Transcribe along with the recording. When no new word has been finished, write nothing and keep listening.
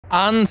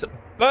And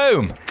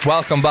boom!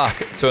 Welcome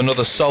back to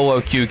another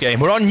solo queue game.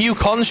 We're on New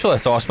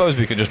Consulate, or I suppose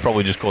we could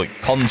probably just call it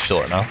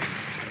Consulate now,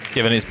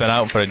 given it's been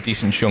out for a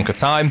decent chunk of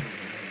time.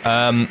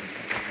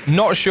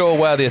 Not sure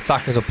where the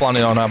attackers are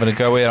planning on having a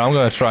go here. I'm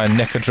going to try and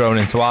nick a drone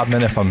into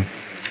admin if I'm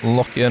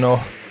lucky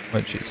enough,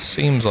 which it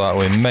seems like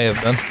we may have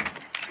been.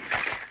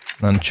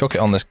 And then chuck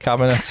it on this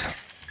cabinet,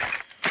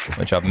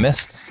 which I've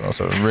missed, so that's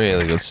a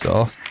really good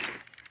start.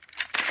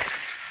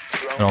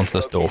 And onto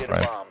this door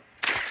frame.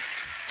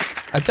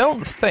 I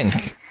don't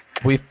think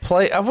we've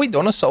played... Have we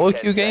done a solo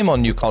queue game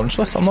on New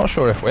Consulate? I'm not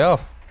sure if we have.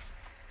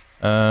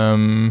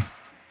 5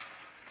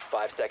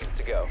 seconds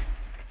to go.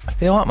 I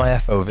feel like my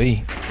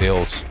FOV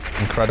feels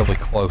incredibly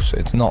close.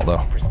 It's not,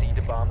 though.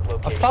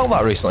 I felt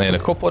that recently in a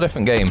couple of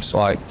different games,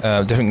 like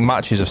different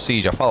matches of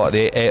Siege. I felt like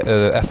the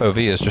FOV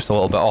is just a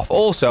little bit off.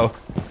 Also,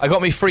 I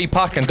got me free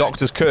pack and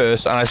Doctor's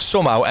Curse, and I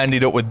somehow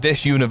ended up with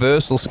this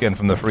Universal skin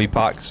from the free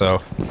pack,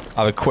 so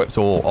I've equipped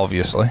all,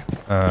 obviously.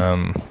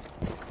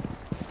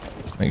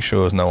 Make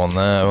sure there's no one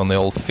there on the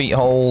old feet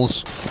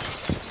holes.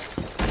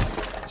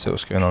 Let's see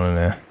what's going on in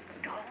here.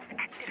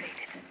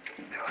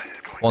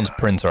 One's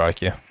printer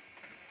IQ.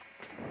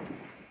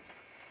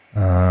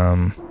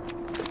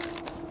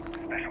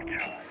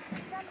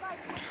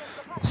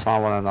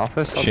 Someone in the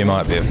office. She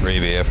might be a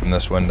freebie here from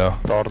this window.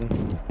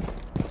 Warden.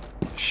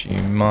 She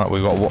might.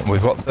 We've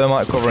got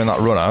thermite covering that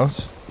run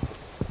out.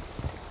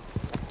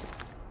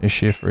 Is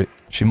she a free?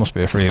 She must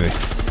be a freebie.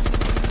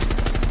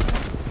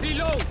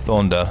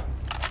 Thorn dead.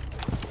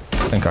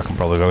 I think I can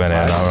probably go in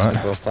here now, right?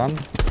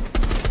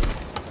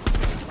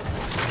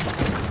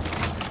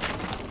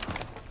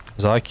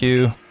 There's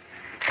IQ.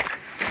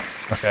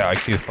 Okay,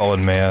 IQ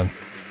followed me in.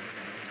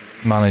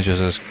 Managers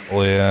is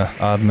clear.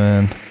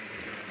 Admin.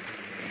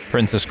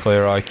 Printer's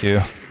clear,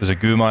 IQ. There's a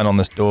goo mine on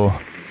this door.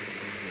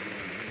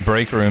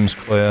 Break room's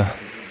clear.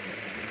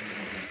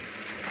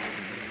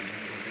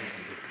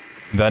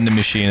 Vending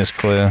machine is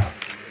clear.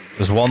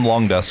 There's one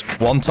long desk.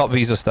 One top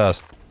visa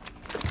stairs.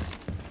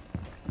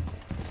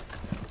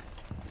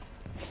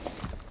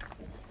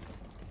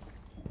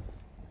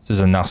 This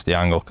is a nasty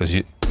angle because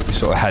you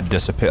sort of head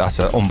disappear. That's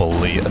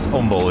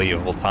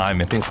unbelievable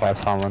timing.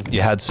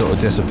 Your head sort of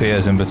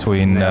disappears in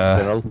between.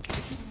 Have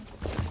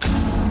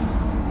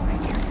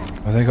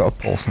they got a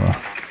pulse now?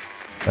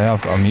 They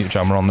have got a mute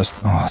jammer on this.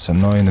 Oh, that's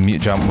annoying. The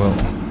mute jammer will.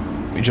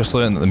 We just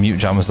learned that the mute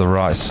jammer's the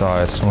right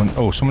side.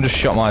 Someone just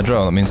shot my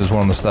drone. That means there's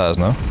one on the stairs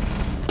now.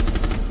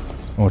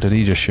 Or did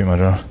he just shoot my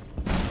drone?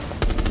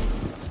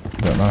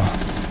 I don't know.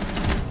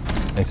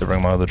 Need to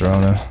bring my other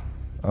drone in.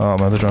 Oh,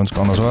 my other drone's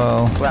gone as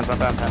well. Plant.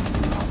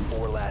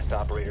 4 last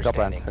operators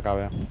standing. I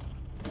got you.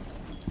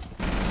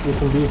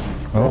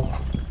 Oh.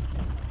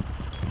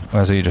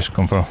 Where's he just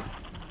come from?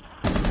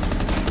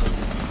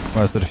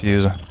 Where's the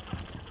diffuser?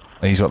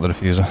 He's got the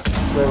diffuser.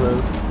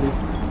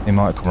 He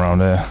might come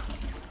around here.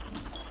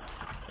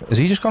 Has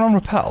he just gone on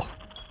rappel?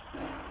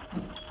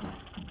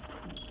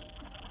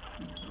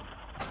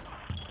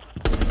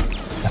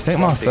 I think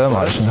my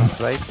thermite.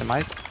 Right, they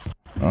might.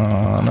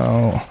 Oh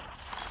no.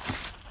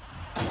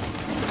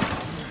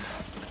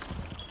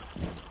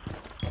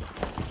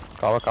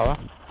 Cover.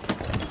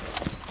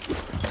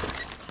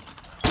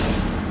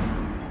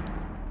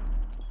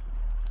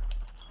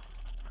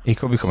 He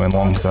could be coming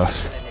long to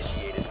us.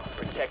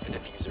 Protect the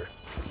diffuser.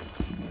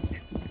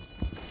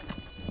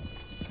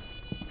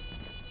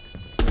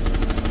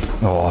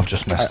 Oh, I've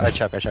just missed him. I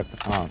checked.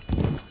 Oh.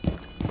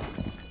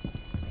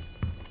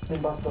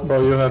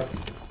 Bro, you have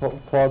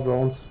 4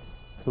 drones,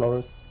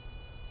 Flores.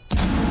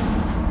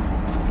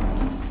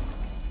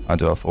 I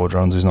do have 4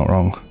 drones, he's not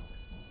wrong.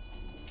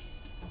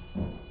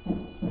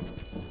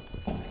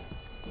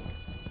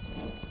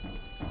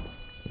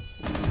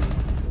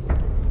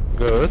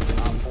 Good.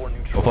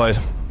 Well played.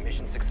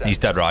 He's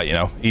dead right, you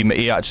know.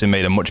 He actually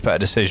made a much better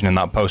decision in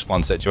that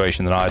post-spawn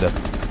situation than I did.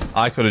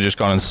 I could have just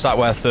gone and sat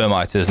where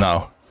thermite is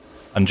now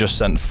and just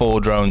sent 4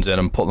 drones in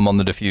and put them on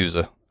the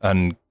diffuser,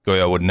 and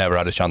Goyo would never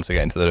had a chance to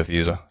get into the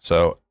diffuser.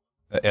 So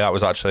that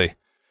was actually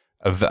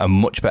a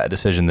much better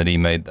decision that he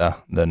made there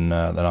than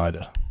I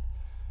did.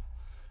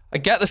 I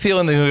get the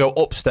feeling they're going to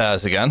go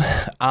upstairs again,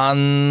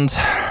 and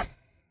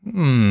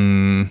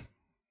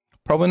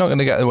probably not going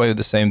to get away with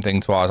the same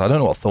thing twice. I don't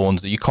know what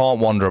Thorns do. You can't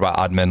wander about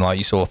admin like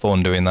you saw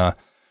Thorn doing there.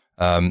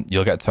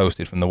 You'll get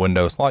toasted from the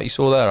windows, like you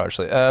saw there,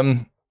 actually.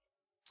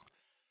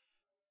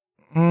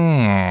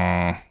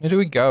 Where do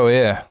we go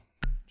here?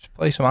 Just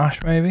play some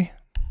Ash, maybe?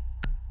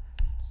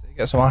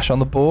 Get some Ash on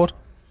the board.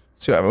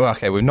 See what,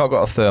 okay, we've not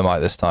got a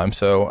thermite this time,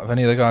 so have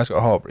any of the guys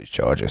got heart breach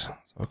charges?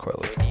 Let's have a quick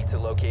look. We need to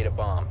locate a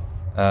bomb.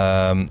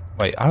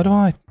 Wait, how do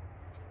I...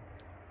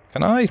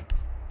 Can I...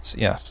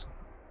 Yes.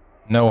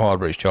 No hard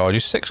breach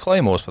charges. 6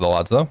 claymores for the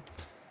lads, though.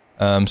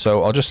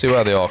 So I'll just see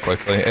where they are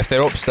quickly. If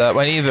they're upstairs,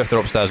 well, either if they're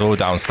upstairs or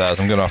downstairs,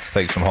 I'm going to have to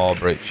take some hard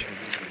breach.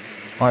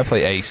 Might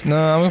play Ace. No,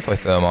 I'm going to play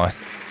Thermite.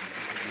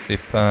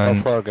 Top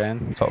 4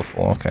 again. Top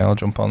 4. Okay, I'll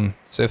jump on.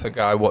 See if the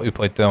guy who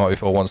played Thermite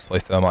before wants to play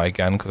Thermite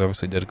again, because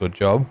obviously did a good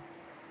job.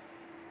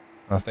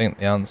 I think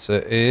the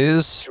answer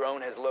is...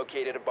 Drone has located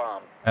located a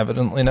bomb.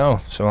 Evidently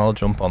no, so I'll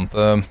jump on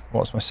therm.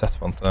 What's my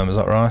setup on therm, is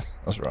that right?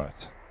 That's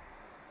right.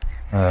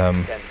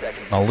 10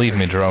 seconds. I'll leave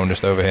my drone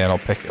just over here and I'll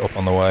pick it up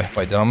on the way.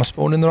 Wait, did I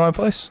spawn in the right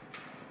place?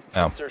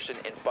 No. Insertion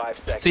in 5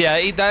 seconds. So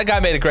yeah, that guy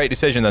made a great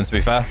decision then, to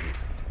be fair.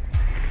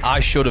 I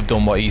should have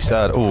done what he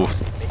said. Ooh.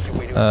 Make your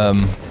way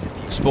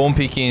to Spawn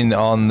peeking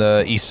on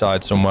the east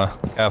side somewhere.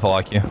 Careful,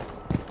 like you.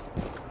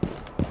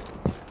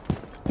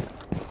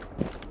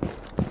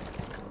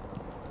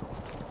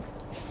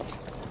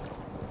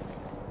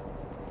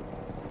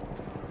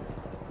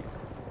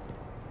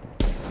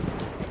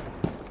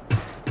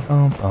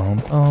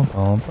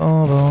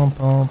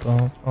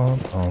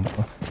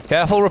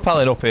 Careful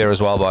rappelling up here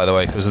as well, by the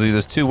way, because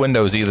there's 2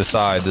 windows either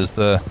side. There's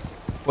the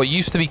what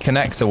used to be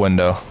connector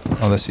window.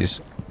 Oh, this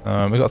is.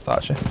 We got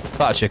Thatcher.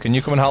 Thatcher, can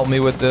you come and help me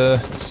with the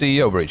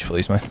CEO breach,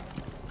 please, mate?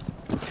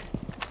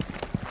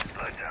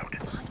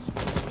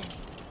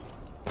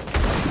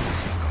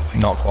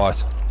 Not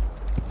quite.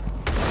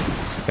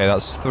 Okay,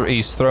 that's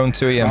he's thrown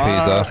 2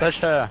 EMPs there.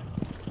 Thatcher.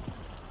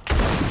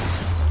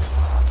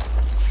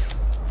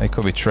 They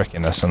could be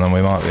tricking this, and then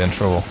we might be in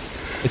trouble.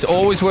 It's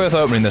always worth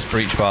opening this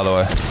breach, by the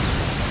way.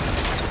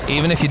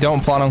 Even if you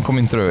don't plan on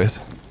coming through it.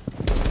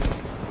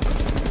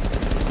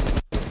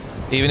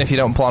 Even if you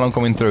don't plan on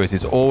coming through it,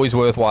 it's always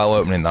worthwhile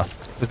opening that.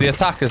 Because the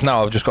attackers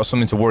now have just got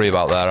something to worry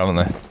about there, haven't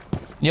they?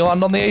 You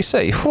land on the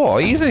AC? Whoa,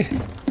 easy.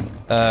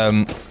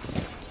 I'm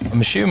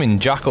assuming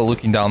Jackal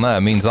looking down there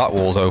means that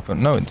wall's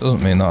open. No, it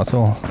doesn't mean that at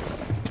all.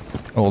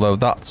 Although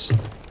that's...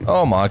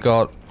 Oh my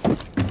god.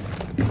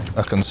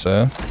 A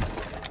concern.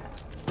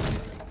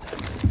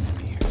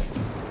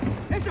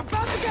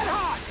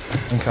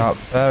 I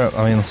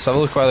mean, let's have a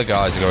look where the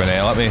guys are going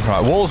here.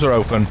 Right, walls are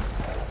open.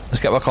 Let's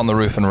get back on the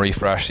roof and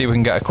refresh. See if we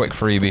can get a quick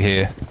freebie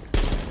here.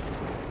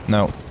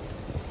 No.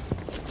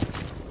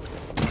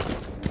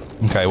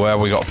 Okay, where have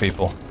we got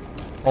people?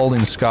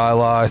 Holding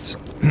skylight.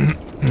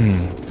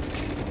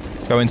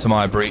 Go into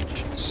my breach.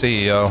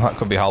 CEO, that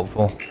could be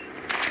helpful.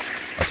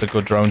 That's a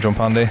good drone jump,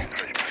 Andy.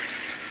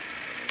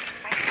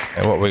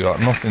 Okay, what we got?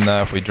 Nothing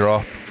there if we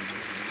drop.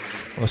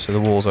 Let's see,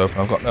 the wall's open.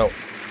 I've got no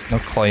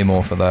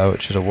claymore for there,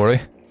 which is a worry.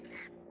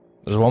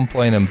 There's one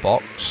plane in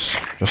box.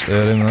 Just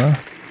heard him there.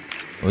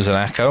 It was an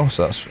echo,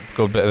 so that's a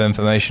good bit of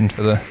information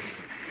for the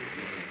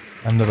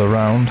end of the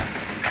round.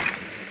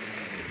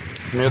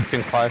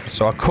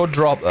 So I could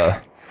drop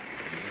there.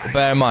 But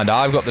bear in mind,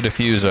 I've got the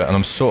diffuser and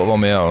I'm sort of on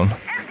my own.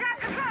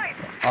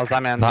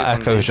 That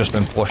echo's just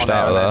been flushed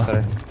out of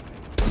there.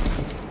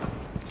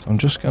 So I'm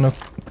just going to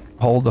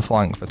hold the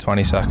flank for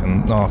 20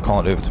 seconds. No, I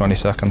can't do it for 20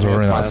 seconds. We're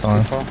running out of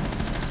time.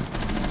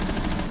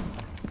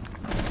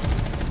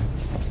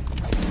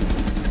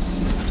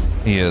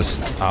 He is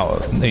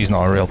out. He's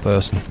not a real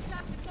person.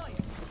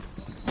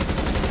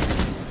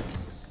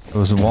 There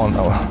was one.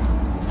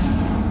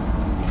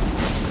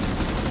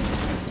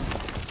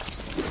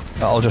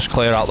 I'll just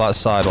clear out that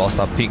side whilst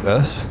I peek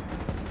this.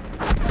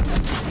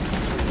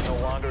 No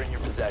longer in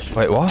your possession.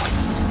 Wait, what?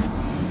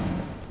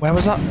 Where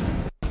was that?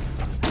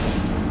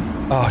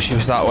 Oh, she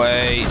was that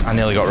way. I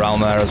nearly got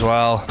round there as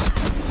well.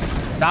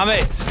 Damn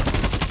it!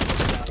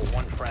 Down to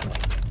 1 friendly.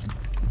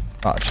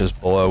 That's just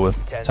below with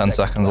 10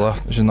 seconds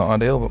left, which is not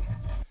ideal, but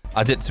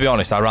I did, to be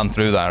honest, I ran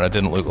through there and I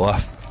didn't look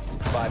left.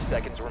 5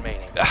 seconds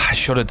remaining. I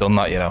should have done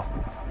that, you know.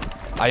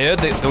 I heard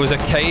that there was a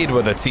Cade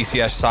with a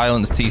TCS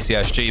silenced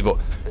TCSG, but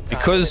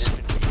because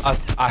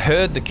I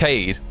heard the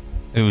Cade,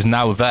 who was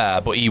now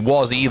there, but he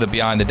was either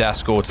behind the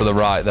desk or to the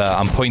right there.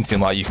 I'm pointing,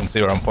 like you can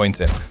see where I'm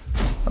pointing.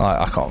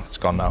 I can't, it's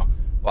gone now.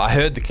 But I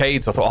heard the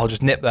Cade, so I thought I'll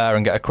just nip there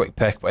and get a quick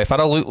pick. But if I'd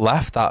have looked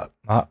left, that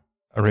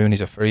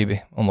Aruni's a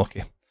freebie.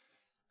 Unlucky.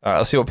 Alright,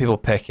 let's see what people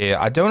pick here.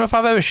 I don't know if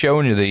I've ever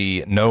shown you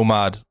the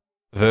Nomad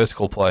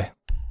vertical play.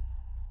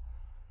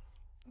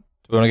 Do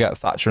we want to get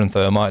Thatcher and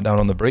Thermite down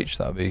on the breach?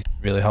 That would be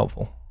really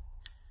helpful.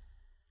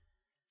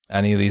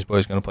 Any of these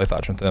boys going to play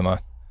Thatcher and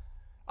Thermite?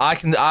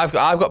 I've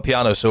got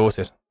piano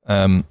sorted.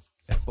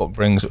 If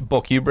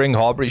Buck, you bring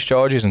hard breach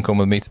charges and come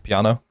with me to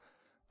piano.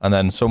 And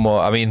then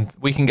somewhat, I mean,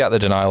 we can get the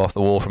denial off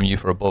the wall from you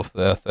for above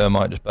the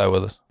Thermite, just bear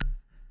with us.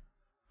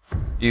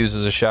 Fuse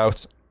as a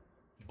shout.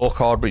 Buck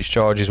hard breach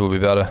charges will be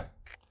better.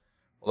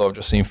 Although I've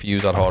just seen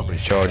Fuse add hard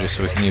breach charges,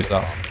 so we can use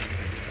that.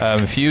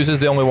 Fuse is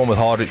the only one with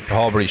hard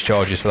breach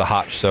charges for the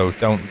hatch, so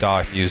don't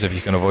die, Fuse, if you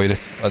can avoid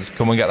it. Let's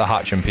come and get the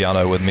hatch and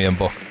piano with me and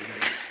Buck.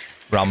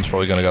 Ram's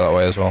probably going to go that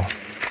way as well.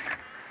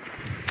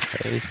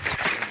 Nice.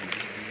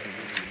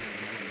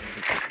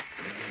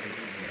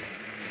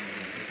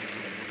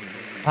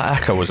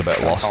 That echo was a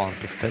bit lost.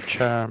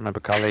 Picture,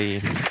 maybe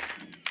Kali.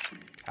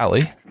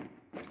 Kali?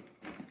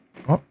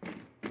 What?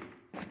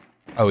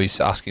 Oh, he's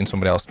asking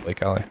somebody else to play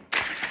Kali.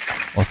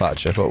 Or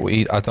Thatcher, but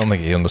I don't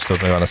think he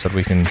understood me when I said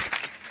we can...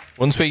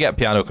 Once we get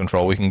piano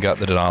control, we can get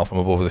the denial from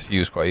above with the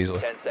Fuse quite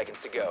easily. 10 seconds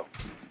to go.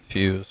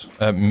 Fuse.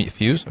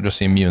 Fuse? I've just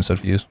seen Mew instead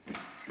of Fuse.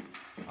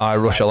 I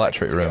rush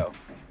electric room.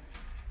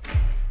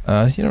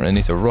 You don't really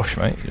need to rush,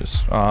 mate. You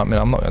just... I mean,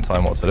 I'm not going to tell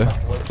him what to do.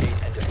 Locate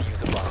and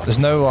defuse a bomb. There's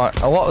no,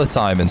 like... A lot of the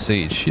time in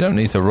Siege, you don't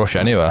need to rush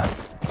anywhere.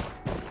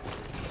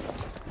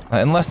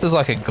 Unless there's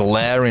like a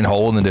glaring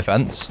hole in the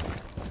defense.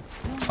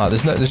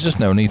 There's just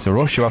no need to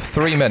rush. You have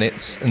 3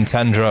 minutes and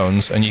 10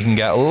 drones, and you can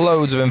get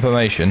loads of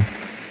information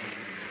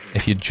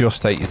if you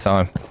just take your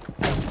time.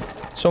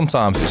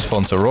 Sometimes it's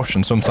fun to rush,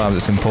 and sometimes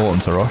it's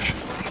important to rush.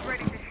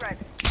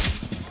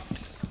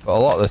 But a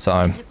lot of the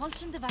time,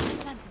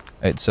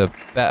 it's a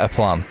better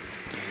plan.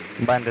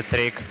 Ban the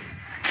trick.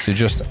 So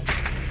just...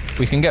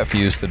 We can get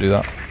Fuse to do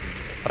that.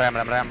 Ram,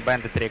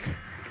 ban the trick.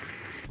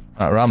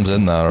 That Ram's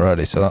in there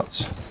already, so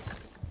that's...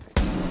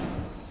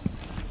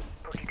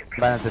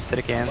 Ban the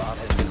trick in.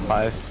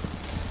 5.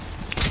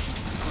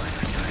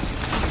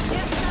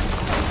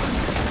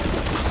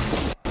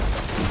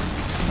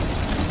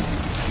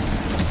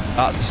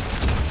 That's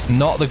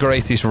not the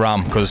greatest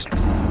Ram, because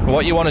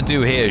what you want to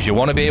do here is you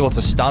want to be able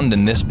to stand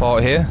in this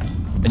part here,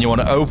 and you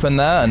want to open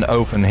there and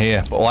open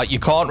here. But like, you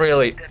can't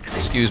really...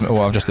 Excuse me.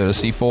 Oh, I've just did a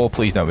C4.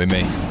 Please don't be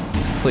me.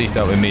 Please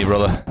don't be me,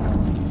 brother.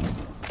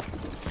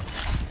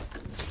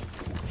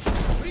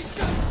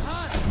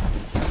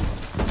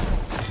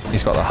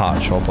 He's got the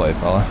hatch. Well played,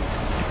 fella.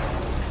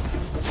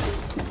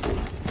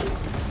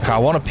 Okay, I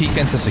want to peek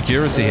into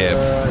security here.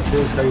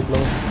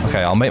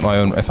 Okay, I'll make my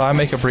own. If I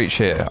make a breach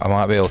here, I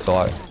might be able to,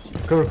 like,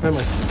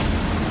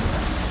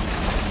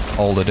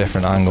 hold a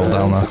different angle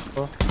down there.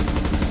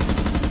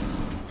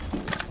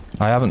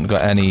 I haven't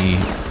got any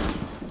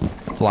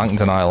flank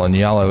denial on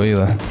yellow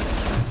either.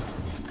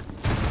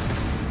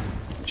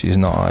 Which is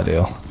not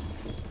ideal.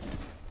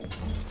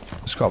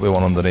 There's got to be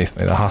one underneath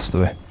me. There has to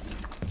be.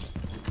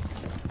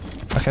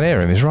 I can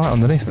hear him. He's right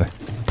underneath me.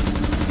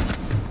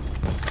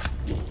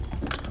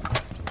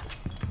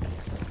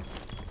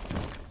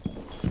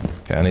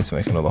 Okay, I need to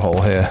make another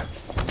hole here.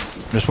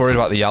 I'm just worried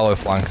about the yellow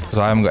flank because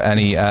I haven't got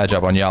any air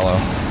jab on yellow.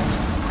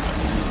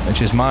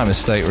 Which is my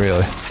mistake,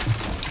 really.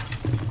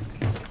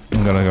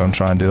 I'm gonna go and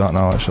try and do that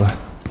now, actually.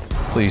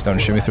 Please don't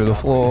shoot me through the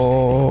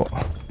floor.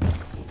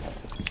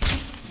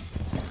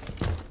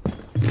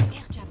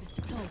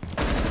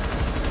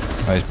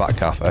 Oh, he's back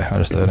cafe. I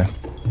just heard him.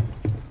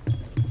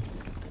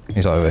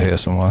 He's over here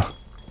somewhere.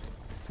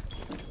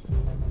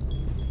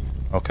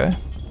 Okay.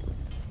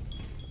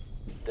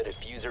 The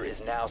diffuser is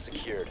now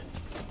secured.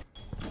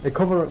 Hey,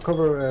 cover,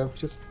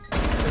 just... The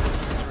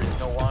diffuser is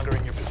no longer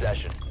in your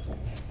possession.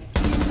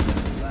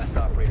 Last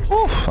operator.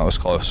 Oof, that was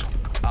close.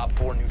 Op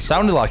 4 neutral.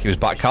 Sounded like he was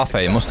back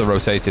cafe. It must have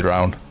rotated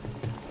round.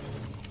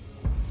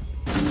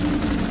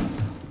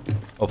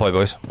 Well played,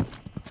 boys. A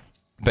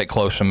bit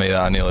close for me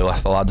there. I nearly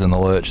left the lads in the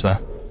lurch there.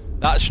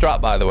 That Strat,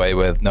 by the way,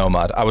 with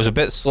Nomad. I was a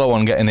bit slow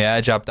on getting the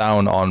air jab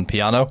down on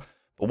piano.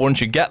 But once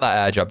you get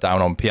that air jab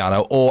down on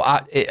piano, or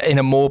in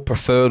a more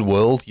preferred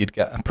world, you'd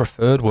get a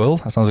preferred world.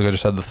 That sounds like I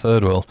just said the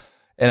third world.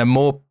 In a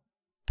more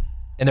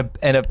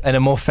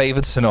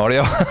favoured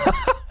scenario,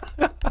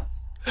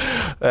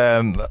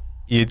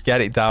 you'd get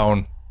it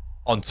down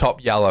on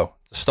top yellow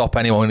to stop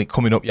anyone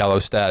coming up yellow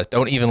stairs.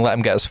 Don't even let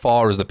them get as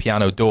far as the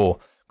piano door,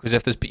 because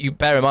if there's, you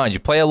bear in mind, you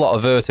play a lot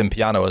of vert in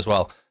piano as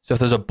well. So if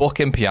there's a book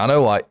in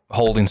piano, like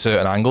holding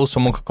certain angles,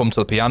 someone could come to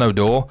the piano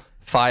door,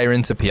 fire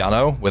into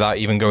piano without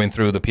even going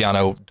through the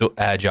piano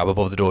air jab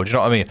above the door. Do you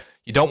know what I mean?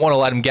 You don't want to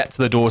let them get to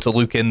the door to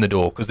look in the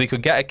door, because they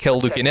could get a kill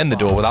looking in the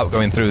door without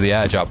going through the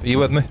air jab. Are you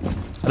with me?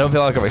 I don't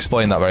feel like I've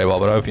explained that very well,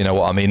 but I hope you know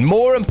what I mean.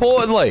 More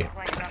importantly,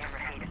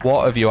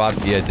 what have you had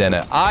for your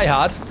dinner? I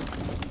had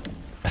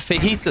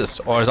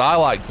fajitas, or as I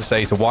like to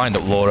say to wind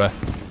up Laura,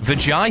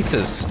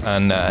 vagitas.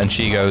 And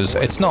she goes,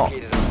 it's not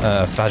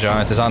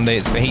vagitas, Andy,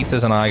 it's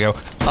fajitas. And I go,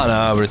 I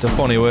know, but it's a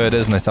funny word,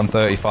 isn't it? I'm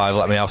 35,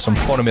 let me have some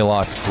fun in my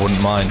life, if you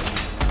wouldn't mind.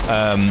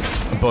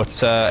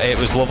 But it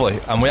was lovely,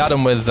 and we had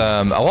them with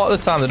a lot of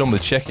the time they're done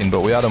with chicken,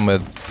 but we had them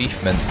with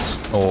beef mince,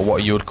 or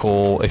what you would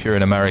call, if you're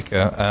in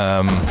America,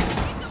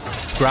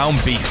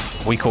 ground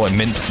beef. We call it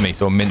minced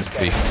meat or minced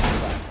beef,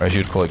 whereas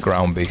you'd call it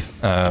ground beef.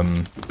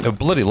 They're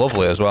bloody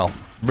lovely as well,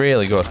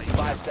 really good.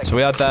 So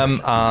we had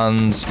them,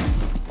 and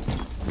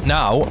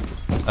now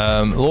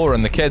Laura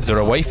and the kids are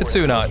away for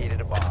 2 nights.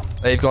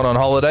 They've gone on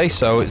holiday,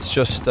 so it's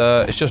just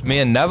me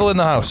and Neville in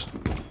the house.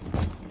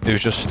 He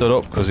was just stood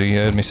up because he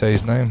heard me say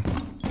his name.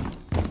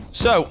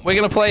 So, we're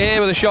going to play here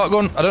with a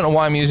shotgun. I don't know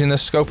why I'm using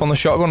this scope on the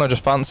shotgun. I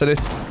just fancied it.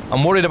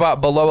 I'm worried about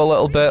below a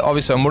little bit.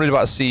 Obviously, I'm worried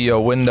about CEO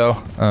window.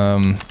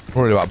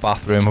 Worried about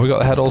bathroom. Have we got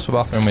the head holes for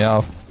bathroom? We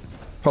have.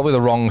 Probably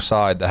the wrong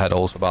side, the head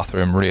holes for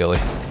bathroom, really.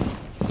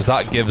 Because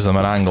that gives them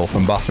an angle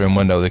from bathroom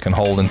window they can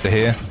hold into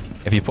here.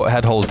 If you put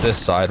head holes this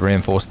side,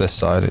 reinforce this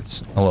side,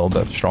 it's a little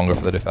bit stronger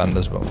for the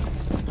defenders, but...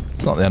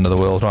 It's not the end of the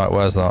world. Right,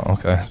 where's that?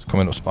 Okay, it's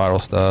coming up spiral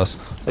stairs.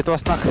 It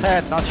was not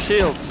head, not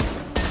shield.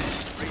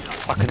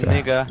 Fucking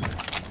nigga.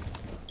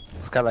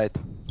 Escalate.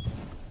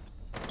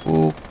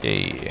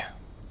 Okay.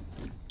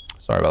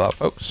 Sorry about that,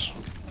 folks.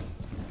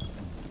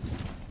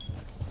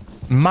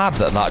 Mad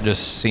that that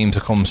just seemed to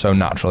come so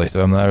naturally to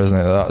him there, isn't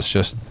it? That's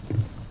just...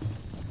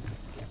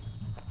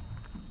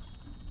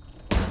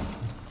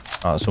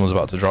 Alright, someone's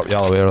about to drop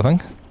yellow here, I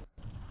think.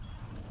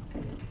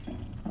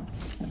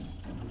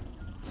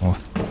 Oh.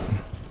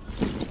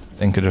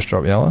 I think I just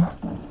dropped yellow.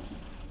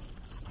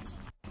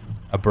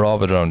 A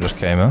Bravo drone just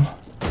came in.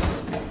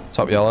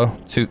 Top yellow.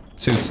 Two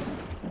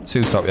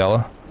top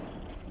yellow.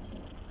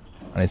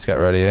 I need to get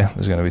ready here.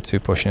 There's going to be 2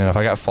 pushing in. If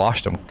I get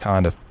flashed, I'm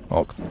kind of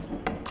fucked.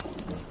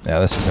 Yeah,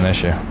 this is an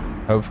issue.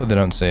 Hopefully they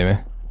don't see me.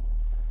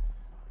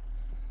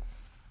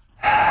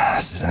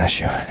 This is an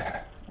issue.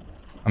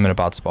 I'm in a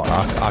bad spot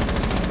now.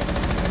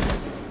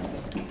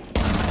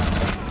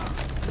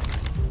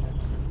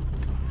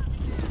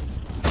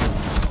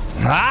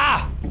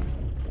 Ah!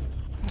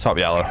 Top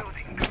yellow.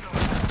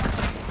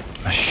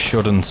 I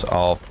shouldn't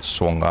have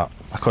swung that.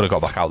 I could have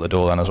got back out the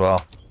door then as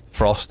well.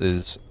 Frost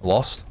is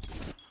lost.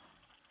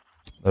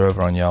 They're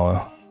over on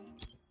yellow.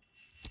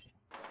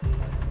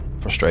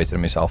 Frustrated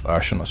myself there. I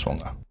shouldn't have swung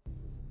that.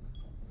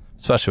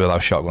 Especially with how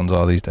shotguns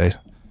are these days.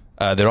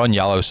 They're on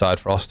yellow side,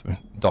 Frost.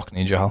 Doc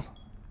needs your help.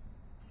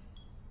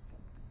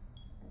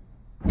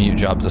 Mute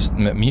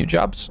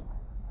jabs.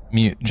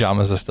 Mute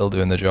jammers are still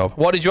doing the job.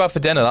 What did you have for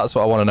dinner? That's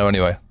what I want to know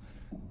anyway.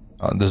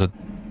 There's a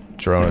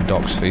drone at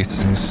Doc's feet.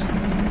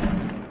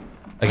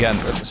 Again,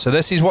 so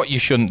this is what you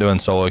shouldn't do in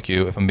solo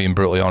queue, if I'm being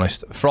brutally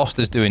honest. Frost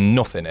is doing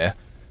nothing here.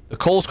 The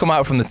calls come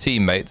out from the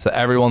teammates that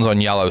everyone's on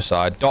yellow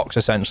side. Doc's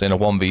essentially in a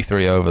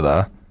 1v3 over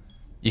there.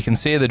 You can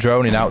see the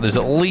droning out. There's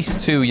at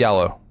least 2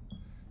 yellow.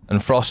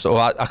 And Frost,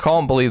 I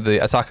can't believe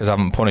the attackers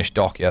haven't punished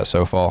Doc yet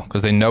so far,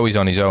 because they know he's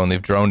on his own.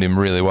 They've droned him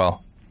really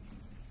well.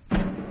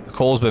 The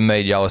call's been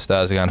made yellow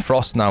stairs again.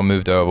 Frost's now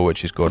moved over,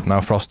 which is good. Now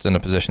Frost's in a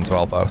position to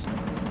help out.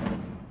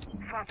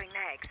 One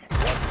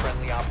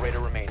friendly operator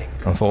remaining.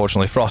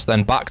 Unfortunately, Frost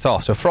then backed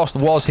off. So Frost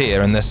was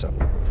here in this...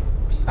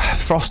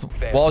 Frost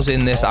was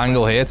in this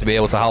angle here to be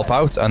able to help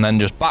out, and then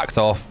just backed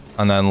off,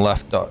 and then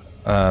left Doc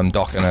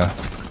in a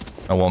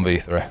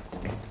 1v3.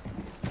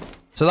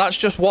 So that's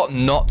just what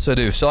not to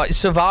do. So like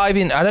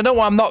surviving, and I don't know,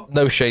 I'm not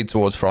no shade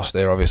towards Frost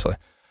here, obviously.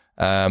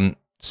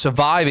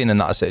 Surviving in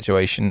that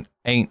situation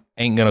ain't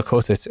gonna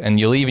cut it, and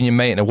you're leaving your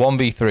mate in a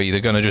 1v3. They're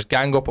gonna just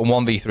gang up and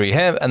 1v3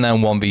 him, and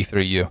then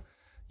 1v3 you.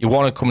 You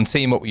want to come and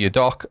team up with your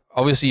Doc.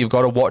 Obviously, you've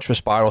got to watch for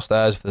spiral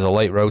stairs if there's a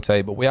late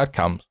rotate, but we had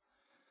cams.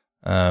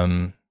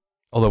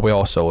 Although we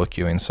are solo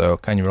queuing, so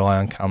can you rely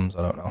on cams?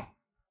 I don't know.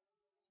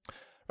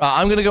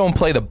 Right, I'm gonna go and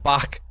play the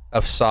back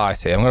of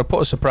sight here. I'm going to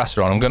put a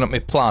suppressor on. I'm going to, my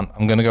plan,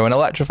 I'm going to go and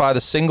electrify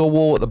the single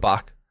wall at the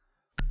back.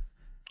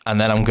 And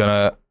then I'm going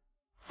to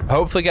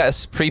hopefully get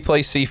a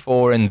pre-placed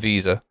C4 in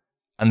Visa.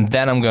 And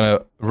then I'm going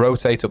to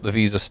rotate up the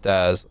Visa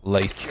stairs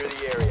late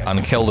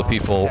and kill the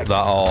people that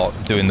are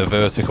doing the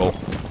vertical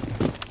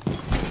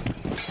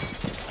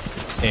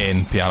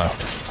in piano.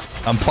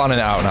 I'm planning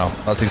it out now.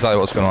 That's exactly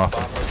what's going to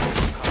happen.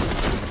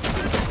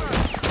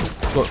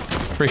 But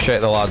appreciate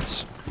the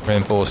lads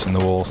reinforcing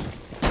the walls.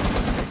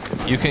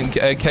 You can,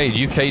 Cade,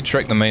 you Cade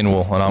trick the main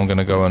wall, and I'm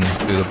gonna go and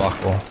do the back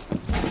wall.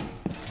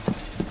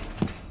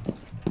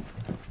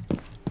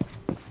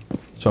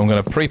 So I'm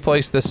gonna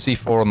pre-place this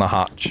C4 on the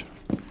hatch.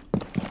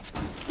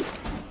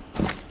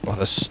 Well,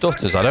 the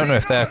stutters, I don't know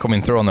if they're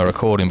coming through on the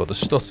recording, but the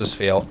stutters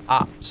feel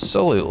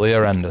absolutely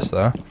horrendous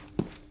there.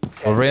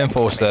 We'll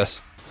reinforce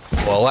this.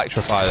 We'll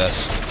electrify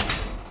this.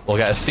 We'll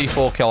get a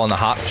C4 kill on the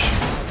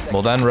hatch.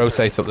 We'll then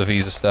rotate up the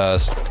Visa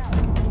stairs.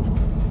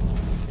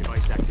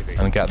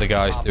 And get the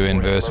guys doing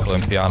vertical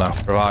and piano,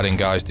 providing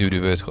guys do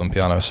vertical and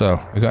piano. So,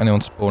 we got anyone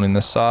spawning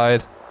this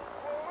side?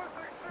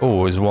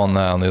 Oh, there's one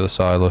there on the other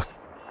side, look.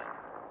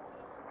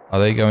 Are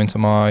they going to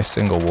my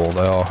single wall?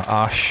 They are.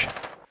 Ash.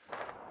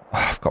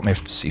 I've got my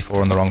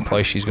C4 in the wrong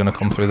place. She's going to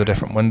come through the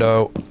different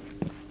window.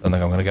 Don't think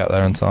I'm going to get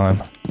there in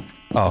time.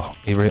 Oh,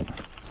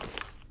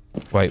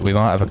 wait, we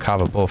might have a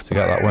cav above to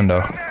get that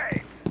window.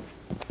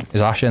 Is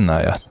Ash in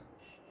there yet?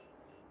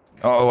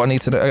 Oh, I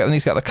need to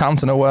get the cam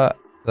to know where...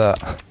 There.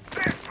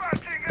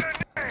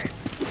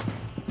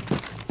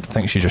 I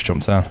think she just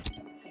jumped down.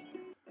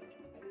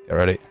 Get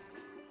ready.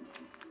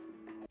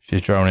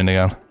 She's droning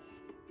again.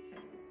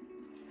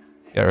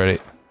 Get ready.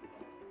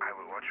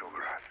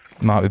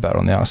 Might be better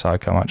on the outside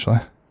cam, actually.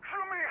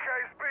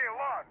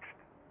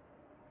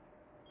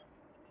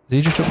 Did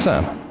he just jump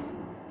down?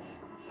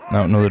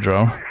 No, another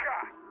drone.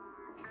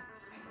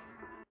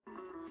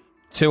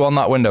 2 on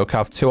that window,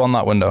 Cav. 2 on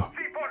that window.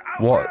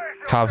 What?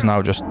 Cav's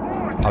now just...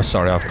 I'm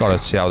sorry, I've got to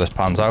see how this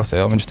pans out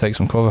here. Let me just take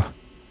some cover.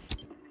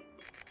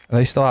 Are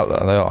they still out there?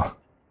 They are.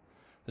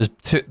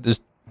 There's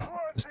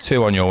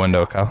 2 on your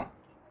window, Cav.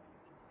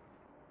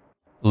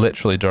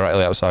 Literally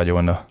directly outside your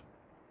window.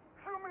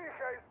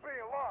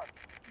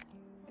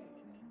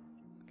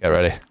 Get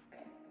ready.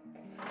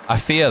 I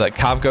fear that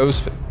Cav goes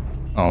for...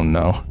 Oh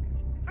no.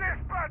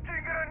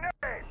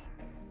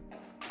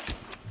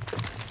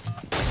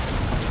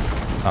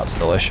 That's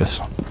delicious.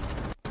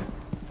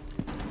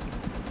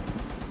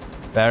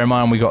 Bear in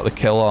mind we got the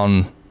kill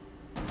on...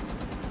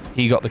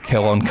 He got the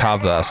kill on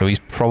Cav there, so he's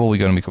probably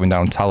going to be coming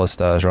down Tower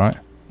stairs, right?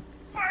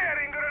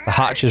 The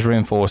hatch is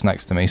reinforced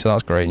next to me, so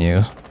that's great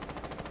news.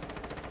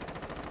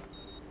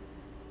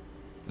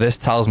 This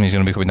tells me he's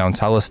going to be coming down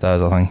Tower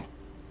stairs, I think.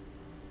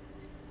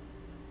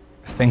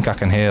 I think I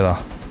can hear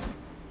that.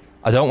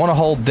 I don't want to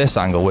hold this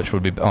angle, which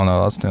would be... Oh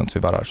no, that's not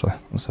too bad actually.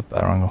 That's a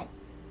better angle.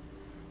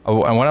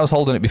 Oh, and when I was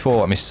holding it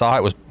before, my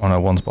sight was on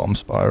a one's bottom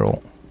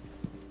spiral.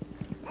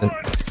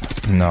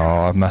 No,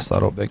 I've messed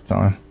that up big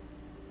time.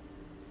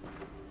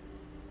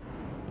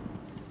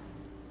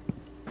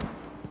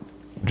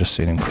 I've just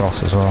seen him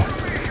cross as well.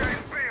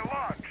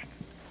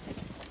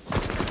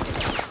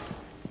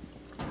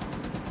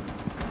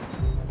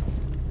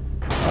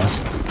 Nice.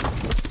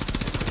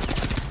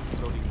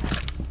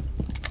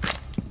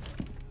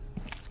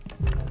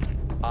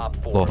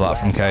 Love that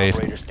from Cade.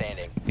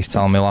 He's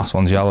telling me last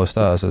one's yellow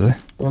stairs, is he?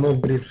 One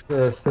of breach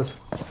stairs.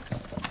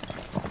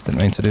 Didn't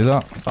mean to do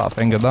that. Fat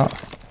fingered that.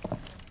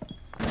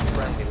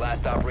 Friendly,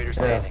 last operator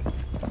standing.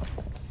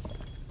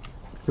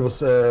 He was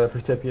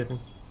precipitating.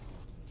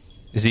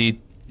 Is he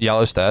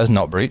yellow stairs,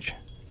 not breach?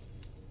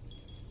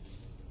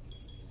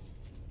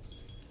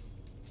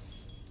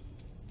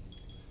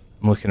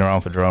 I'm looking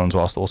around for drones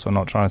whilst also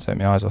not trying to take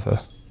my eyes off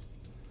her.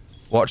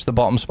 Watch the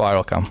bottom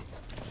spiral cam.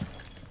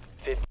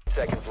 15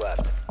 seconds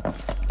left.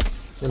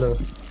 Hello.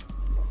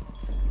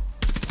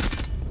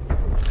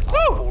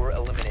 Op 4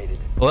 eliminated.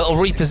 A little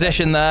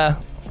reposition there.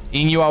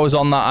 He knew I was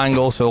on that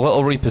angle, so a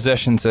little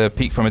reposition to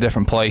peek from a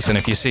different place. And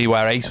if you see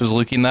where Ace was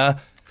looking there,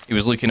 he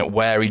was looking at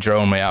where he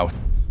droned me out.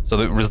 So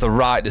it was the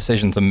right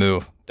decision to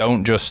move.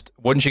 Don't just,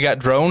 once you get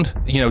droned,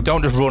 you know,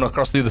 don't just run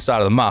across the other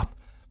side of the map,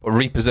 but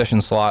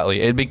reposition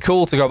slightly. It'd be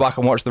cool to go back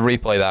and watch the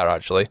replay there,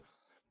 actually,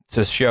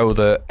 to show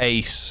that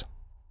Ace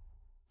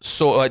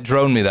sort of like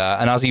droned me there.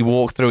 And as he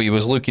walked through, he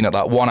was looking at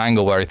that one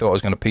angle where he thought I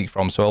was going to peek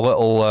from. So a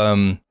little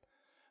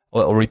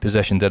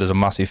reposition did us a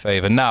massive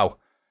favor. Now,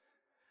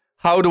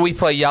 how do we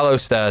play yellow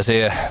stairs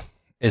here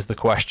is the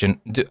question.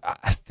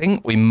 I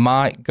think we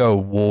might go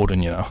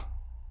Warden, you know.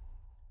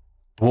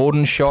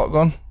 Warden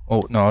shotgun.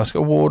 Oh, no, let's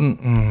go Warden.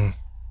 I'm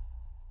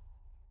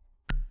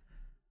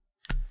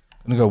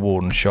going to go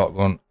Warden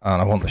shotgun.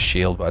 And I want the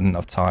shield, but I didn't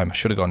have time. I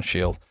should have gone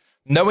shield.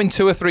 Knowing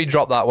 2 or 3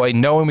 dropped that way,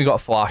 knowing we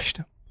got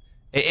flashed,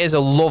 it is a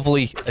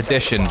lovely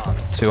addition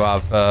to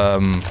have... a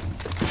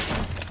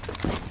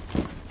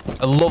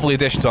lovely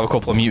addition to have a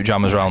couple of mute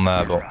jammers around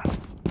there, but...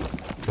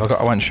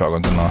 I went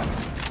shotgun, didn't I?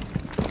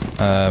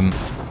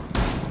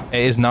 It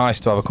is nice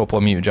to have a couple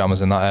of mute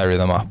jammers in that area of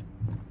the map.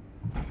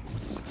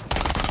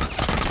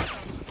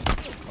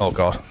 Oh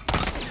god.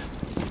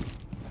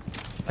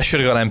 I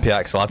should have gone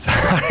MPX, lads.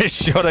 I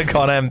should have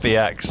gone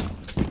MPX.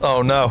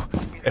 Oh no.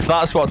 If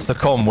that's what's to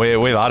come,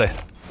 we've had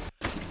it.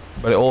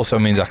 But it also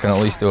means I can at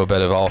least do a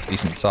bit of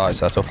half-decent sight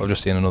setup. I've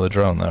just seen another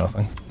drone there, I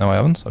think. No, I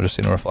haven't. I've just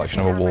seen a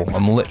reflection of a wall.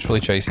 I'm literally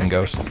chasing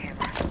Ghost.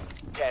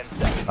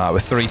 Alright, we're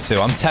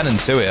 3-2. I'm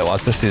 10-2 here,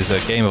 lads. This is a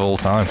game of all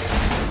time.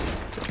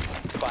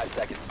 5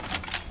 seconds.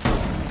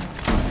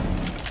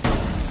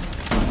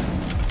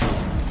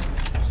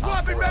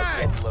 Swapping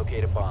back!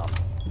 Locate a bomb.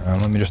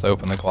 Let me just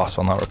open the glass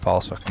on that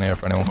rappel so I can hear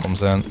if anyone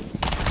comes in.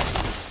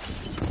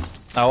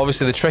 Now,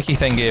 obviously, the tricky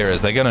thing here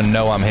is they're going to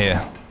know I'm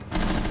here.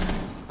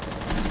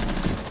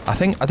 I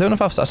don't know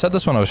if I said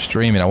this when I was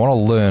streaming. I want to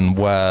learn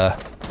where...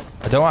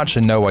 I don't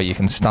actually know where you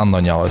can stand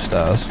on yellow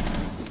stairs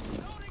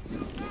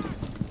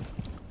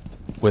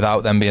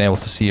without them being able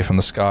to see you from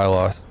the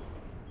skylight.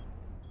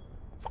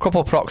 A couple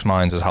of prox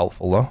mines is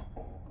helpful, though.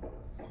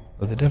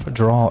 But they did for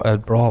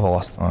Bravo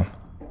last time.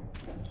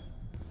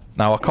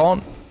 Now, I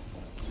can't...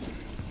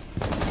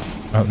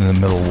 Out in the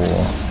middle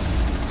wall.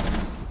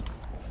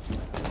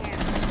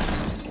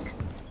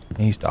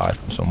 He's died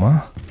from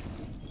somewhere.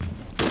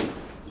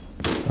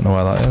 Don't know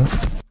where that is.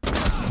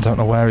 I don't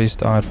know where he's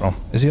died from.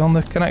 Is he on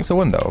the connector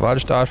window? Have I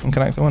just died from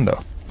connector window?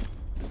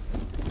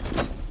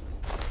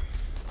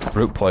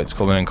 Root plate's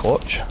coming in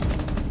clutch.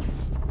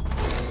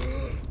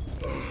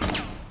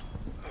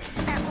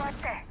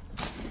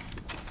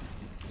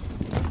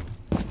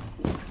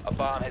 A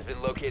bomb has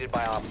been located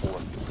by Op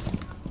 4.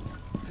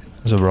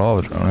 There's a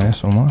Bravo drone here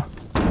somewhere.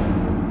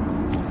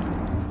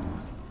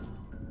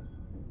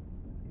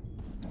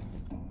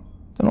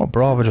 Don't know what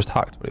Bravo just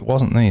hacked, but it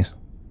wasn't these.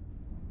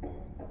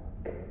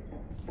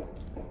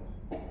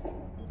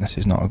 This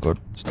is not a good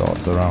start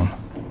to the round.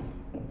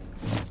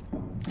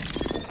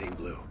 Seeing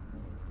blue.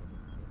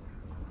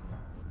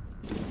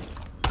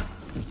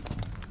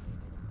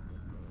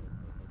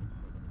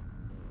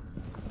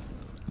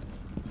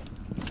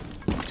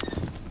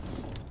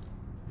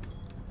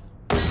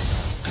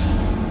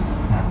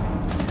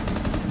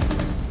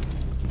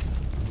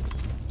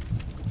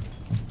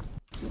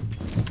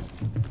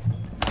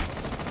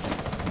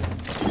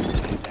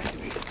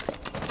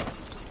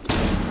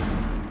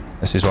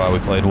 This is why we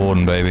played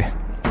Warden, baby.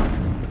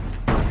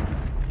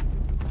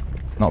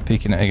 Not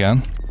peeking it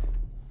again.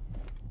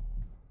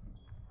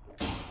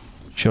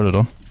 Should have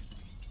done.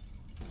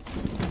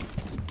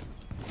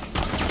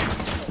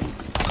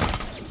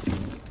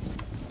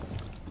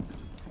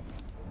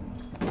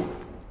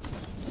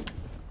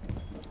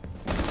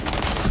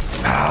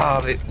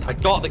 I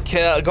got the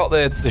kill, I got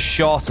the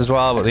shot as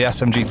well, but the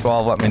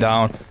SMG-12 let me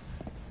down.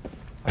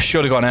 I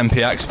should have gone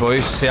MPX,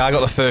 boys. See, I got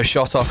the first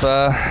shot off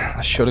there.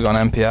 I should have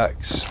gone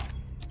MPX.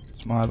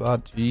 It's my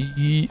bad.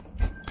 Gee.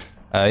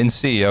 In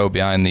CEO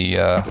behind the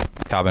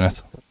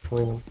cabinet.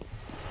 Oh,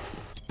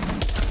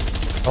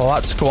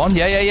 that's go on.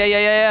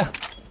 Yeah.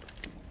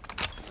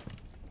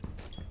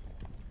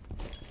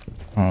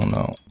 Oh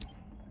no.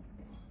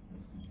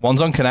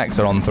 One's on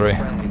connector on 3.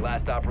 Friendly,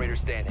 last operator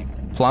standing.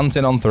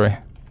 Planting on 3.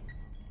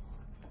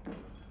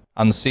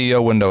 And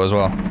CEO window as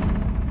well.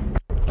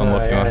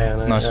 Unlucky,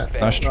 man. Nice All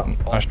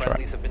try.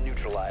 friendlies have been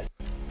neutralized.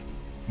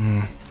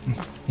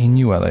 He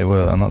knew where they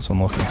were, then. That's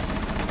unlucky.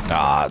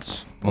 Ah,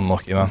 it's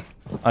unlucky, man.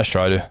 Nice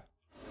try, dude.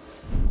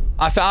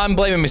 I'm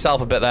blaming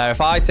myself a bit there.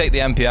 If I take the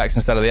MPX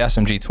instead of the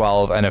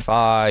SMG-12, and if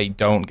I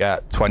don't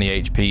get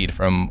 20 HP'd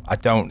from, I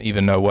don't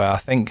even know where, I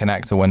think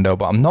connector window,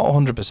 but I'm not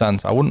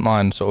 100%. I wouldn't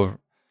mind sort of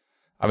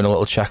having a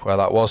little check where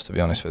that was, to be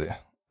honest with you.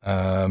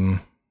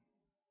 I'm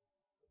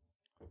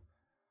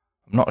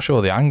not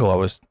sure the angle I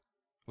was...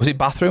 Was it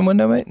bathroom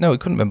window, mate? No,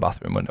 it couldn't have been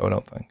bathroom window, I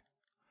don't think.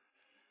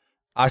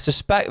 I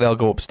suspect they'll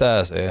go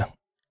upstairs here.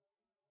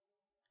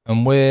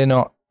 And we're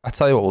not... I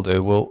tell you what we'll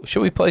do.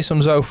 Should we play some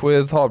Zoth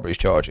with hard breach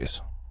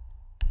charges?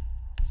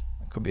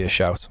 Could be a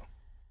shout.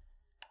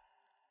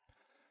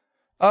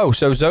 Oh,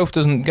 so Zoth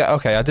doesn't get...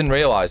 Okay, I didn't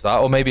realise that.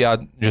 Or maybe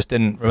I just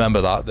didn't remember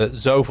that. That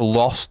Zoth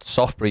lost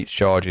soft breach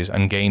charges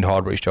and gained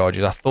hard breach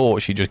charges. I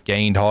thought she just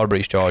gained hard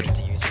breach charges.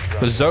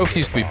 But Zoth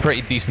used to be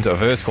pretty decent at a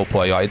vertical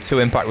play. I had 2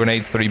 impact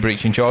grenades, 3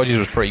 breaching charges.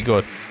 Was pretty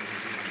good.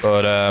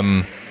 But,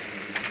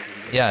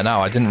 yeah, no,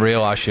 I didn't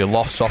realise she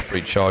lost soft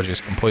breach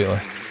charges completely.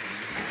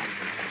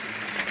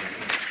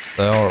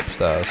 They are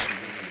upstairs.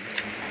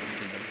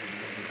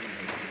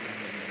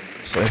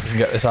 So we can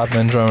get this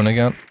admin drone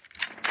again.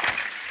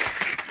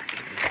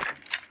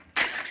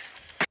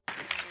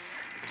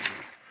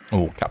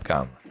 Oh,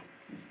 Capcan.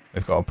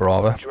 We've got a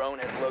Bravo. Drone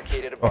has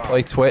located a I'll bomb.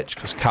 play Twitch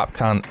because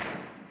Capcan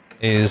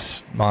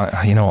is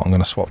my... You know what? I'm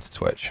going to swap to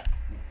Twitch.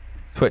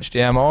 Twitch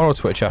DMR or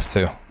Twitch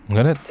F2? I'm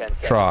going to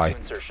try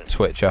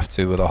Twitch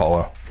F2 with a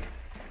holo.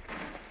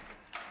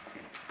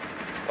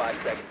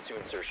 5 seconds to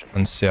insertion.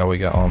 And see how we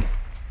get on.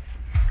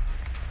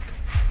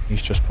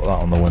 He's just put that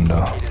on the window.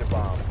 Located a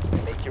bomb.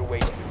 Make your way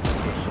to the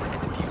location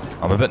and defuse it.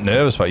 I'm a bit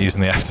nervous about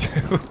using the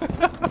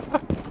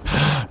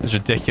F2. As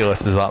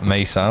ridiculous as that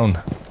may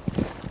sound.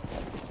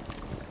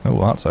 Oh,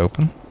 that's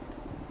open.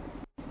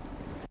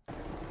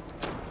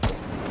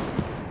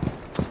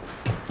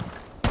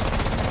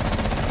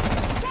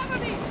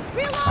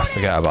 I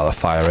forget about the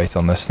fire rate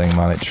on this thing,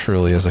 man. It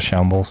truly is a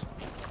shambles.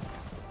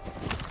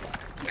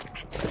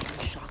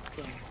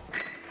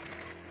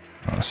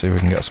 Let's see if we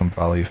can get some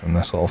value from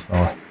this little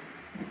fella.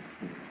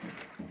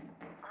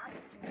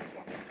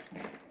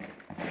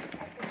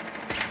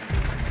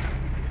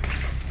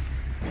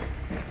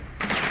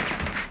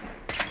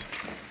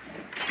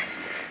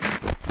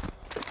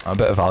 A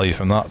bit of value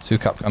from that. 2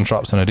 Capcan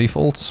traps and a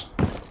default.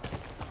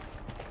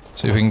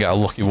 See if we can get a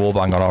lucky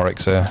wallbang on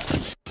Oryx here.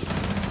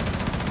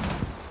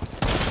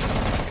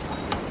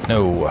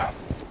 No.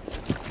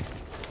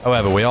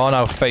 However, we are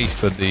now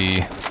faced with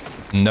the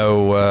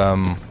no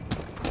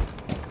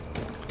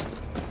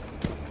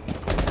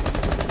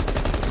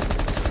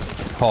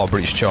hard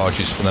breach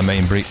charges for the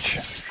main breach.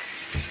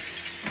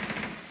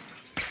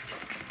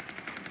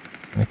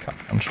 Any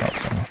Capcan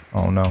traps on?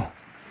 Oh no.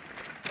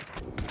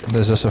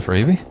 Is this a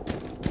freebie?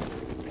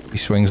 He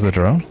swings the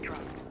drone.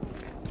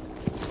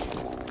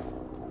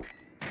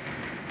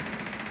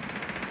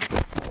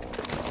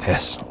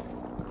 Piss.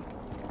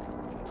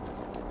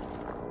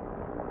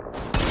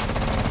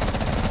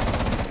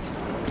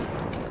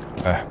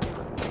 Okay.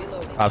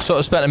 I've sort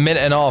of spent a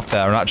minute and a half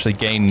there and actually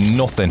gained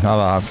nothing.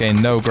 I've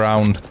gained no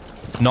ground.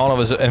 None of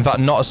us, in fact,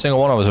 not a single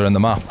one of us are in the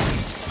map.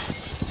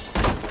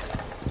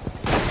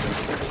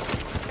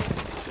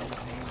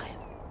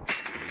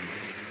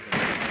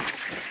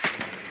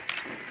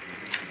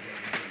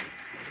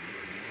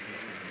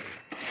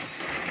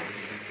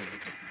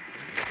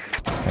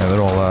 Yeah,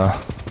 they're all there.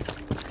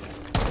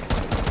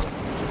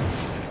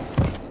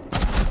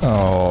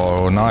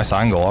 Oh, nice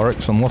angle,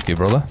 Oryx. Unlucky,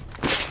 brother.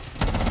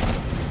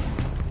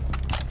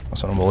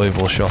 That's an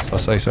unbelievable shot, if I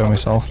say so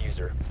myself.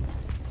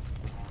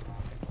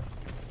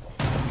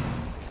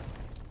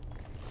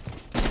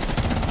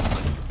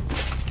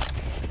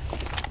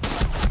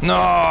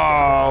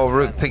 No!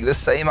 Rook picked the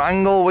same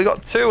angle. We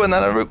got 2 and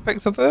then a Rook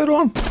picked a 3rd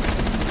one.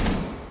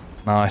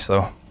 Nice,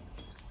 though.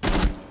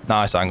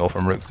 Nice angle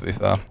from Rook, to be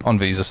fair. On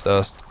Visa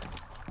stairs.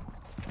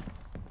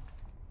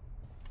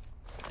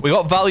 We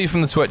got value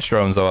from the Twitch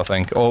drones, though, I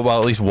think. Or, well,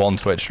 at least 1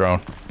 Twitch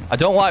drone. I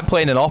don't like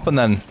playing it up and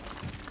then...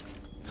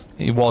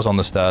 He was on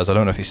the stairs. I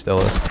don't know if he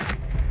still is.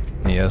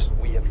 He is.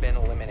 We have been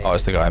eliminated. Oh,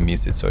 it's the guy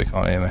muted, so he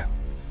can't hear me.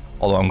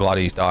 Although I'm glad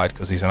he's died,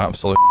 because he's an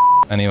absolute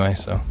anyway,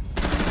 so...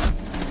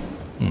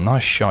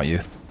 Nice shot,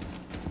 youth.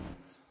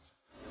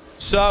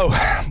 So,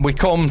 we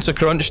come to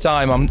crunch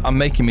time. I'm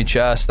making my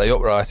chair stay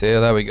upright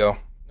here. There we go.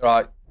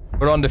 Right.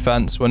 We're on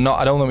defense. We're not...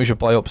 I don't think we should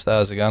play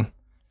upstairs again.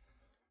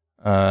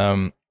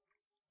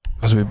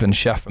 Because we've been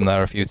chef from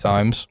there a few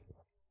times.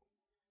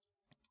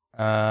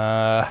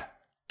 I've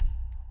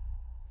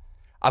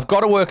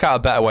got to work out a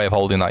better way of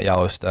holding that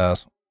yellow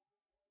stairs.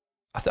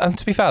 And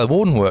to be fair, the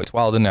Warden worked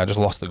well, didn't he? I just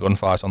lost the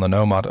gunfight on the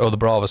Nomad. Oh, the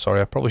Bravo,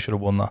 sorry. I probably should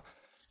have won that.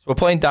 So we're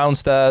playing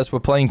downstairs. We're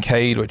playing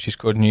Cade, which is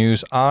good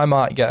news. I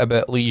might get a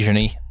bit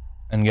Legion-y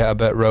and get a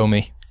bit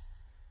roamy.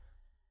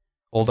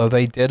 Although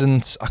they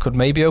didn't. I could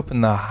maybe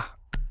open the...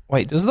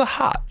 Wait, does the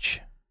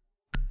hatch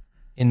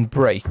in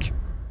break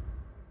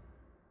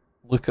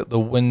look at the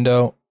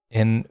window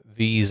in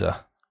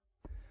Visa?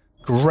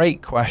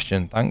 Great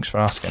question. Thanks for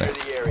asking it.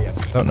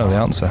 Don't know the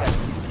answer.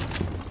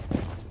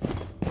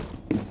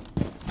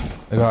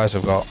 The guys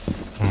have got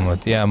a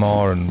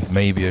DMR and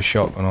maybe a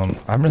shotgun on.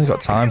 I haven't really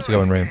got time to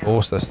go and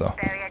reinforce this though.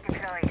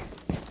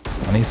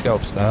 I need to go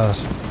upstairs.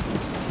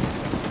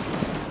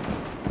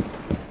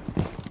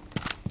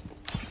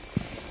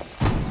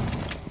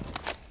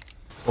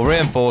 We'll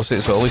reinforce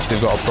it so at least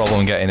they've got a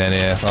problem getting in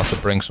here. They'll have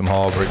to bring some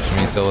harbourage,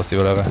 some utility,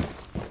 whatever.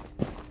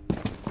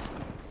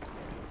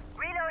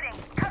 Reloading.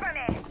 Cover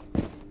me.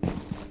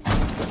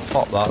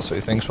 Pop that so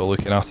he thinks we're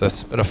looking at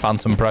it. Bit of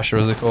phantom pressure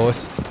as they call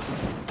it.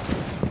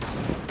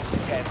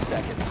 10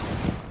 seconds.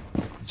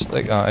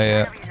 Stick that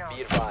here.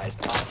 Be advised,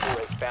 Op 4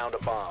 has found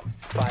a bomb.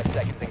 5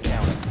 seconds and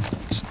counting.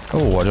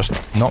 Oh, I just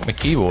knocked my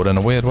keyboard in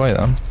a weird way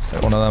then.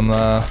 Stick one of them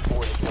there.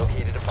 4 has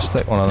located a bomb.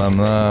 Stick one of them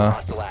there.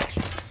 Hostile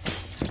action.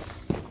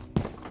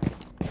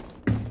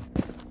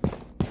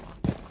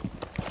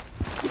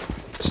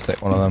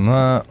 Stick one of them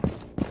there.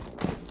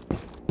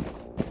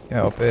 Get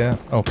up here.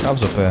 Oh,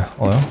 cab's up here.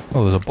 Oh, yeah.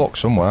 Oh, there's a box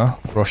somewhere.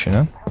 Rushing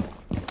in.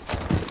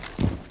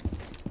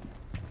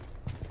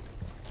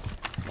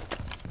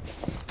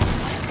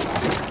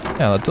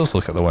 Yeah, that does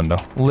look at the window.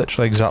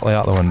 Literally exactly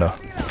out the window.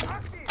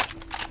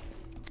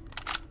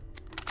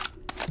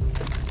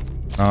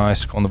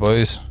 Nice. Come on, the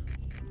boys.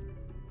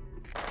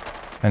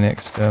 Any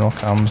external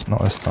cams?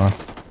 Not this time.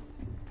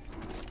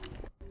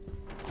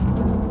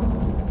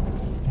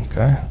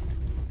 Okay.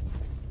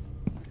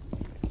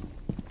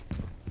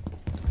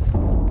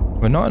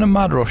 We're not in a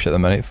mad rush at the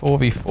minute.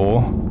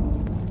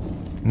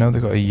 4v4. I know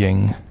they've got a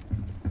Ying.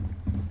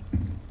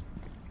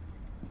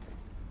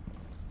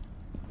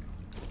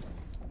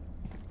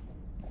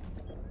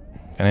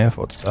 Can hear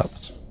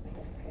footsteps.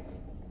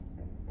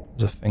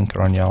 There's a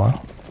thinker on yellow.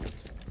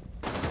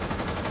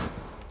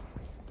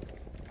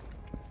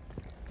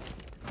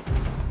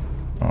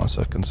 Oh, that's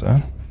a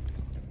concern.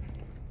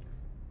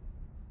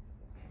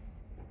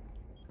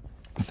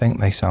 I think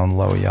they sound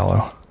lower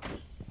yellow.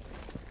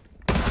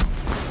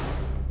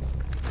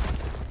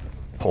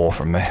 Poor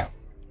from me.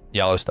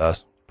 Yellow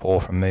stairs.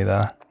 Poor from me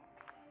there.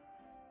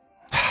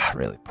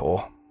 Really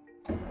poor.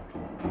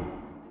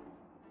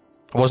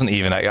 I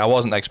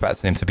wasn't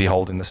expecting him to be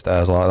holding the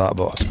stairs like that,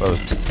 but I suppose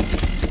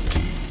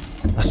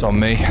that's on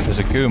me. There's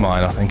a goo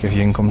mine, I think, if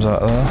Ying comes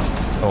out of there.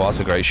 Oh, that's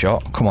a great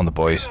shot. Come on, the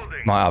boys.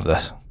 Might have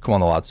this. Come on,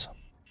 the lads.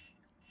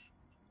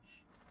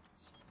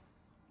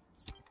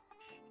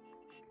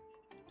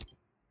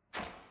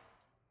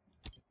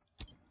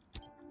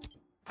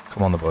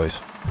 Come on, the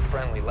boys.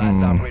 Friendly,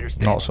 last operator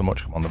standing. Not so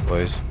much come on, the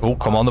boys. Oh,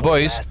 come on, the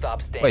boys. Last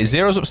stop standing. Wait,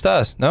 Zero's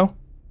upstairs. No?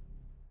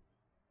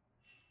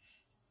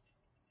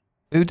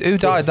 Who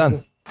died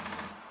then?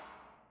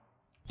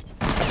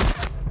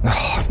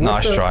 Oh,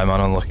 nice try, man.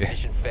 Unlucky.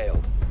 Mission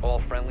failed. All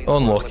friendlies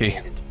Unlucky.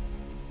 eliminated.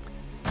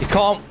 You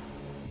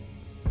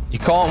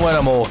can't win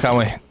them all, can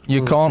we?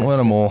 You can't win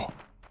them all.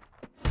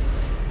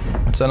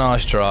 It's a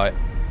nice try.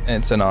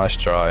 It's a nice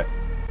try.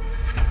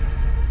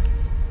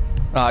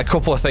 Right, a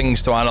couple of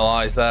things to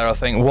analyse there, I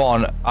think.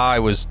 One, I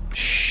was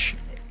shit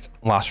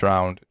last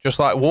round. Just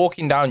like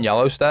walking down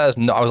yellow stairs,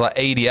 I was like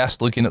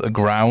ADS looking at the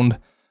ground,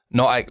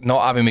 not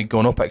having my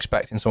gun up,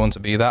 expecting someone to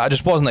be there. I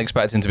just wasn't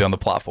expecting to be on the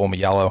platform of